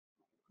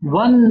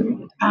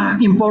One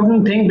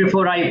important thing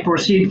before I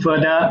proceed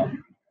further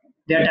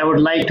that I would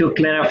like to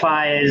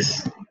clarify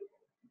is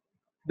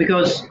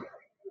because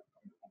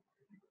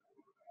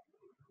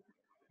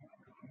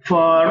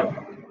for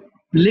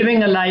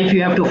living a life,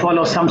 you have to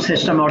follow some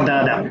system or the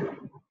other.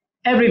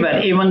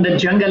 Everywhere, even the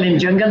jungle, in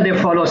jungle, they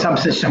follow some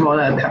system or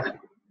the other,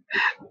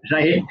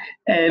 right?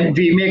 And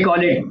we may call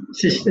it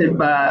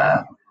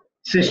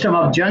system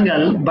of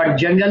jungle, but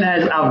jungle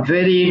has a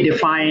very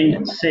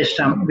defined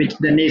system which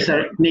the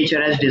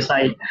nature has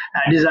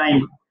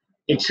designed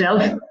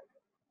itself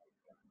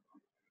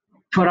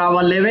for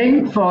our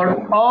living,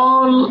 for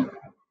all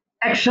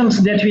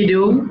actions that we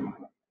do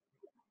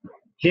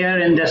here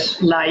in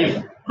this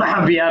life.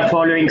 We are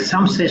following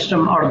some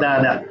system or the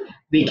other.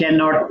 We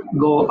cannot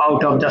go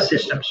out of the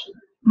systems.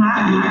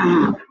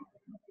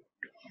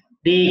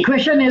 The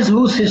question is,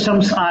 whose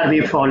systems are we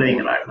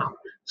following right now?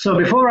 So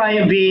before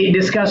we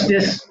discuss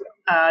this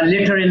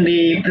later in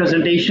the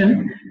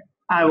presentation,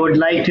 I would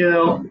like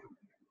to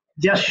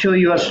just show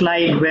you a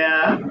slide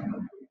where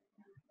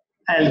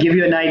I'll give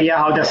you an idea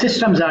how the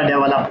systems are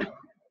developed.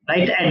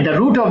 Right at the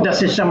root of the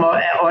system, or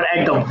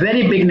at the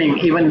very beginning,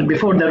 even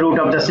before the root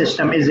of the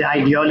system, is the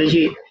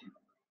ideology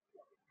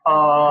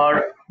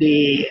or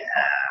the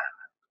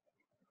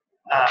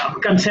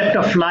concept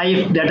of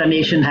life that a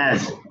nation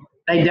has.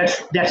 Right,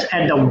 that's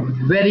at the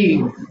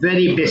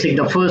very basic,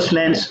 the first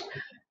lens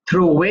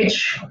through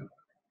which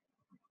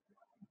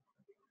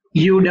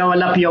you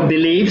develop your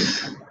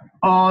beliefs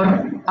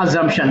or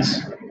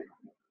assumptions.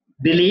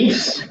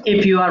 Beliefs,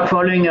 if you are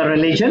following a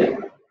religion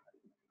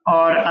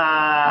or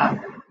a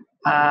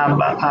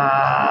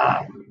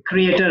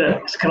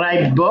creator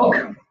scribed book,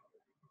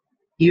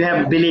 you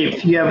have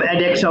belief, you have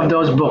edicts of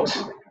those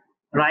books,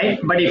 right?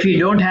 But if you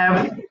don't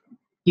have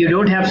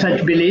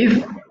such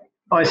belief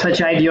or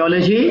such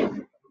ideology,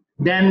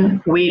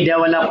 then we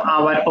develop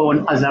our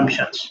own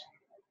assumptions.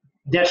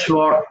 That's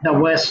what the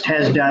West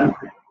has done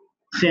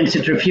since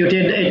it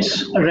refuted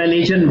its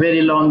religion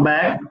very long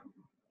back.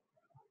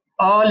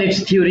 All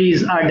its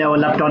theories are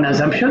developed on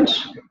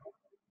assumptions.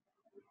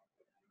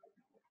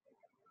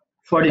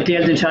 For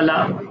details,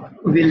 inshallah,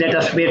 we'll let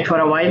us wait for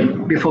a while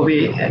before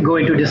we go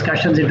into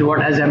discussions into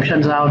what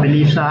assumptions our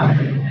beliefs are.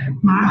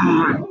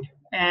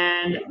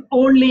 And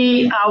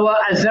only our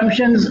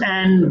assumptions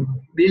and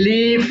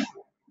belief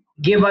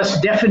give us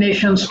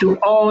definitions to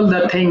all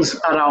the things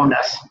around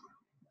us,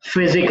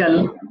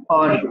 physical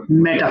or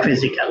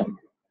metaphysical.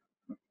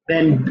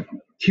 Then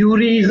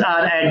theories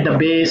are at the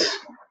base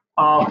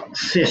of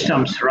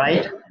systems,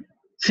 right?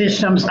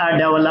 Systems are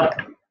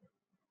developed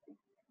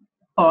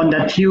on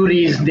the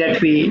theories that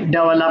we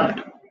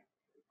developed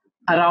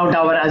around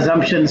our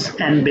assumptions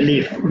and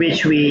belief,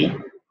 which we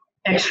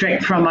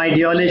extract from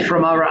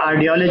our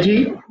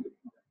ideology.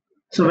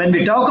 So when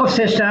we talk of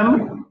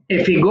system,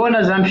 if we go on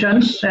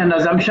assumptions, and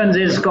assumptions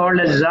is called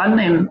as zan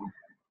in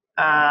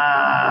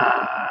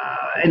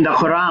the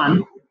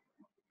Quran.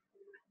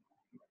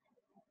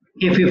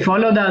 If we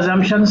follow the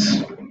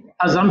assumptions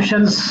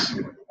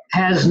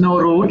has no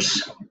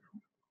roots,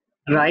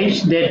 right?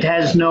 That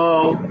has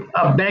no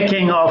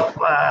backing of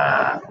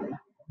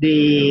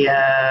the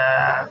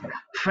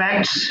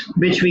facts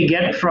which we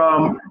get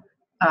from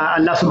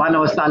Allah subhanahu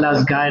wa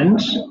ta'ala's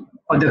guidance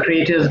or the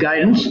creator's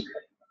guidance.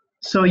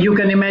 So you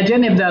can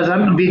imagine if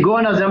we go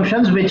on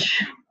assumptions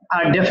which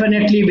are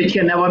definitely, which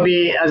can never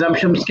be,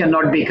 assumptions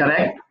cannot be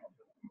correct.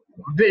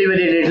 Very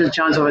little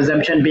chance of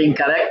assumption being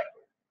correct.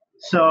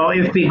 So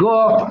if we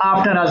go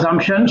after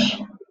assumptions,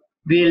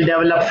 we'll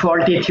develop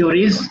faulty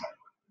theories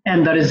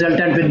and the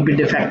resultant will be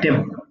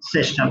defective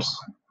systems.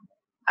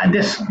 And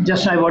this,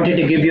 just I wanted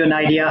to give you an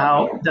idea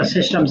how the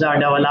systems are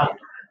developed.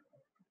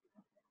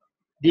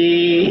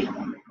 The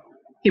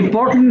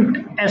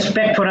important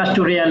aspect for us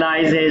to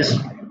realize is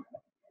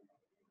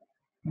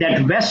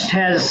that West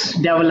has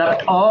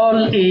developed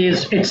all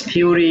its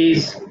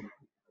theories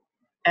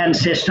and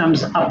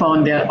systems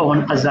upon their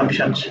own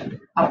assumptions,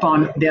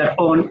 upon their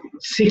own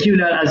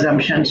secular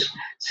assumptions,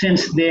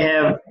 since they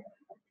have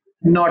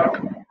not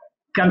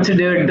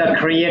considered the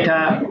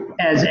creator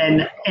as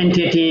an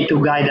entity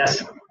to guide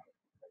us.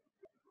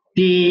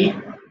 The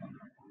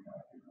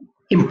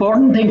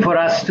important thing for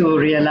us to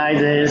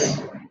realize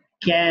is,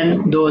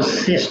 can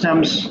those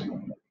systems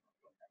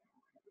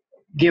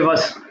give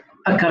us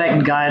a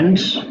correct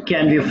guidance?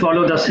 Can we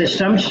follow the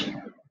systems?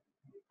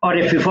 Or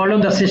if we follow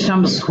the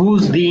systems,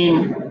 whose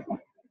deen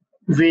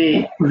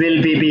we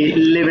will be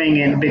living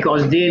in?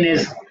 Because deen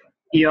is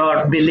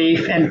your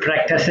belief and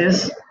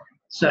practices.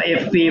 So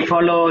if we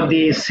follow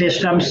the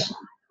systems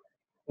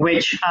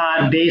which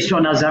are based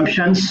on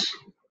assumptions,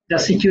 the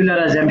secular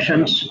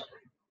assumptions,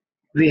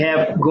 we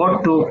have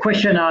got to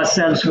question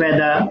ourselves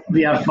whether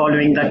we are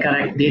following the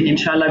correct deen.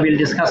 Inshallah, we'll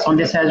discuss on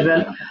this as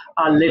well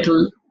a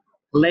little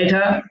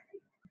later.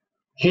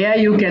 Here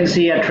you can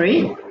see a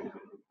tree.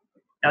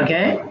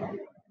 Okay,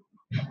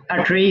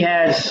 a tree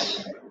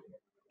has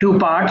two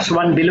parts,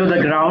 one below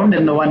the ground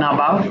and the one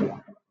above.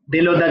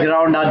 Below the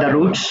ground are the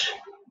roots,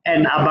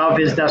 and above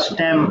is the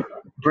stem,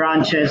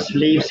 branches,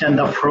 leaves, and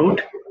the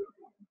fruit.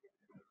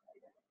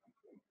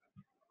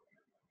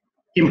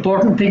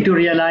 important thing to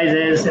realize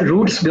is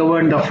roots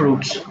govern the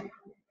fruits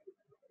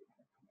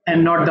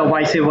and not the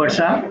vice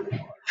versa.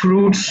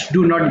 Fruits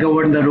do not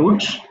govern the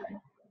roots,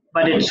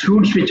 but it's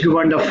fruits which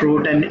govern the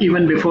fruit. And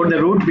even before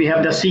the root, we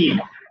have the seed.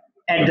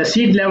 At the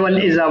seed level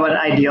is our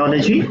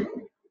ideology.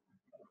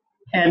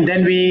 And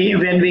then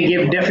when we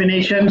give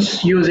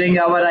definitions using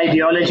our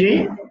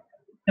ideology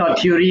or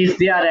theories,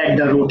 they are at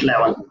the root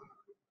level.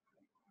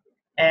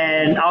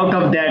 And out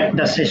of that,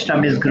 the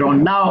system is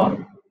grown. Now,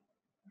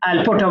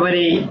 I'll put a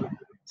very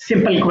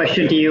simple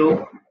question to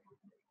you.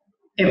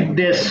 If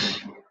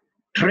this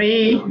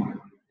tree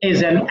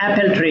is an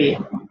apple tree,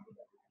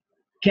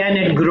 can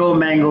it grow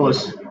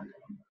mangoes?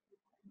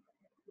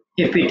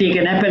 If we take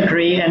an apple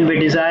tree and we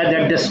desire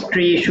that this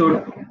tree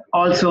should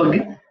also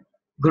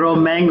grow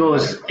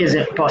mangoes, is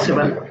it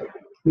possible?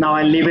 Now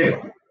I'll leave it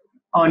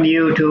on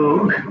you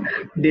to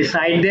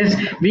decide this.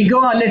 We go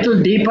a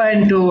little deeper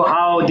into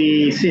how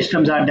the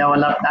systems are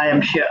developed. I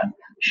am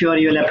sure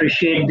you'll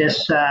appreciate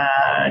this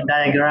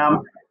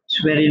diagram.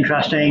 It's very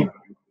interesting.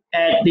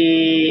 At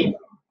the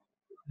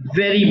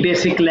very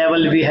basic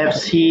level, we have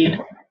seed,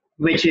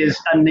 which is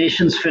a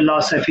nation's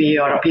philosophy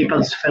or a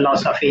people's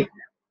philosophy,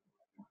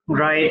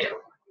 right?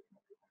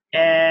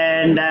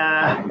 And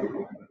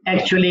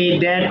actually,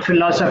 that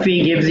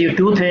philosophy gives you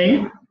two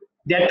things.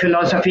 That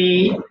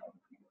philosophy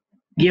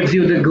gives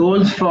you the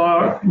goals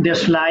for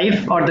this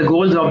life or the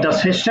goals of the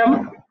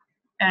system,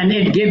 and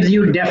it gives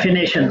you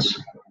definitions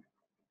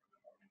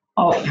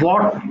of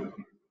what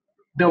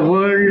the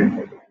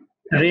world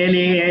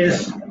really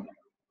is.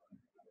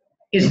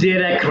 Is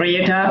there a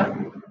creator?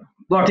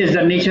 What is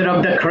the nature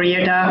of the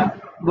creator?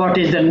 What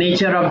is the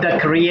nature of the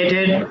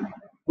created?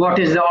 What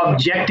is the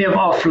objective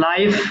of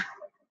life?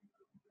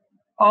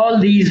 All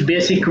these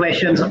basic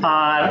questions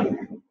are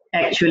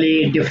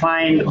actually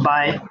defined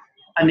by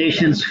a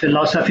nation's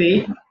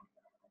philosophy.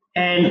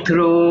 And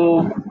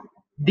through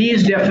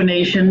these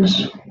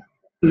definitions,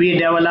 we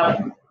develop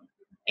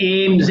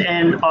aims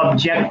and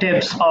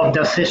objectives of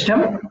the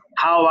system.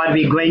 How are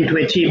we going to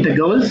achieve the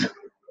goals?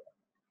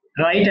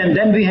 Right? And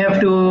then we have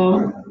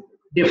to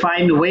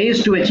define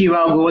ways to achieve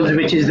our goals,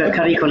 which is the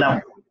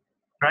curriculum,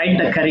 right?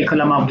 The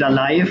curriculum of the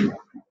life.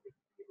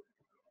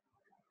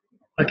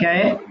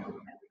 Okay?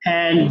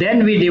 And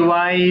then we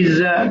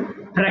devise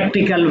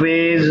practical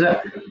ways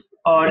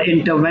or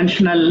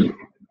interventional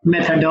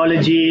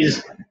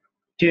methodologies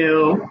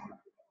to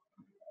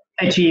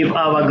achieve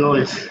our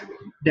goals.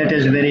 That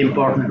is very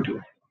important.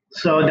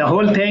 So the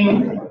whole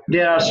thing,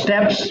 there are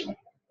steps,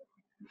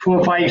 4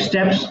 or 5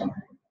 steps.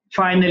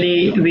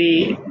 Finally,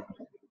 we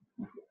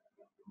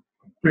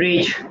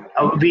reach,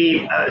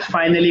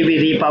 finally we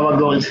reap our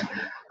goals.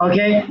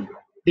 Okay,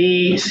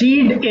 the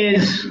seed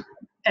is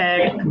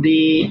at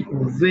the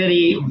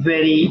very,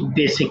 very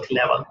basic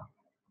level.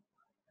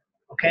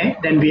 Okay,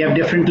 then we have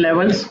different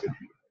levels,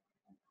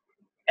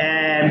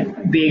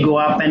 and we go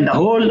up, and the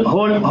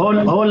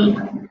whole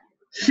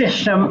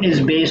system is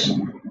based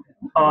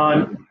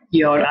on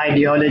your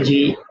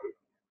ideology,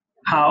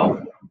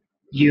 how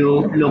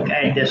you look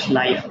at this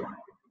life.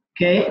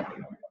 Okay,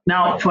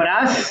 now for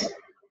us,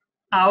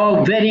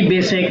 our very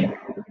basic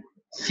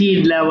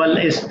seed level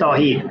is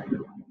Tawheed,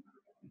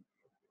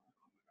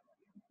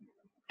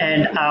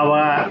 and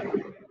our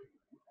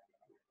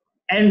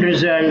end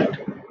result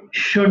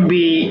should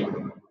be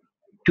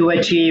to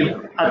achieve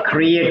a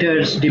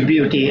creator's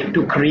deputy,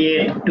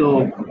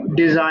 to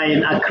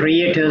design a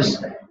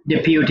creator's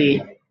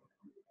deputy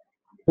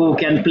who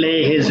can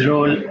play his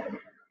role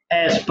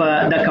as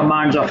per the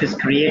commands of his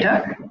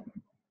creator.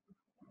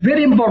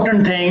 Very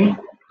important thing,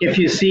 if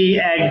you see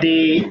at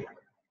the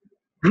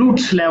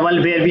roots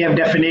level where we have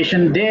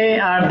definition, they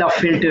are the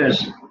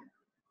filters.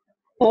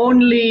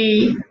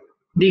 Only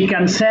the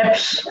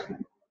concepts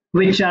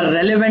which are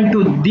relevant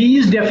to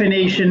these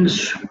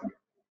definitions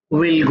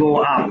will go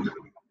up.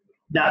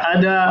 The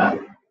other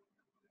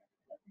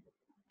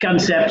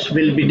concepts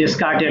will be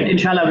discarded.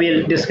 Inshallah,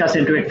 we'll discuss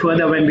into it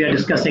further when we are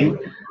discussing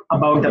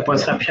about the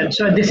perception.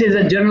 So this is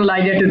a general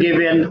idea to give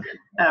you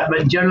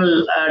a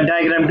general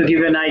diagram to give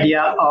you an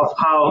idea of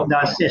how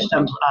the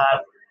systems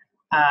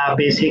are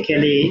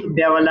basically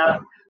developed.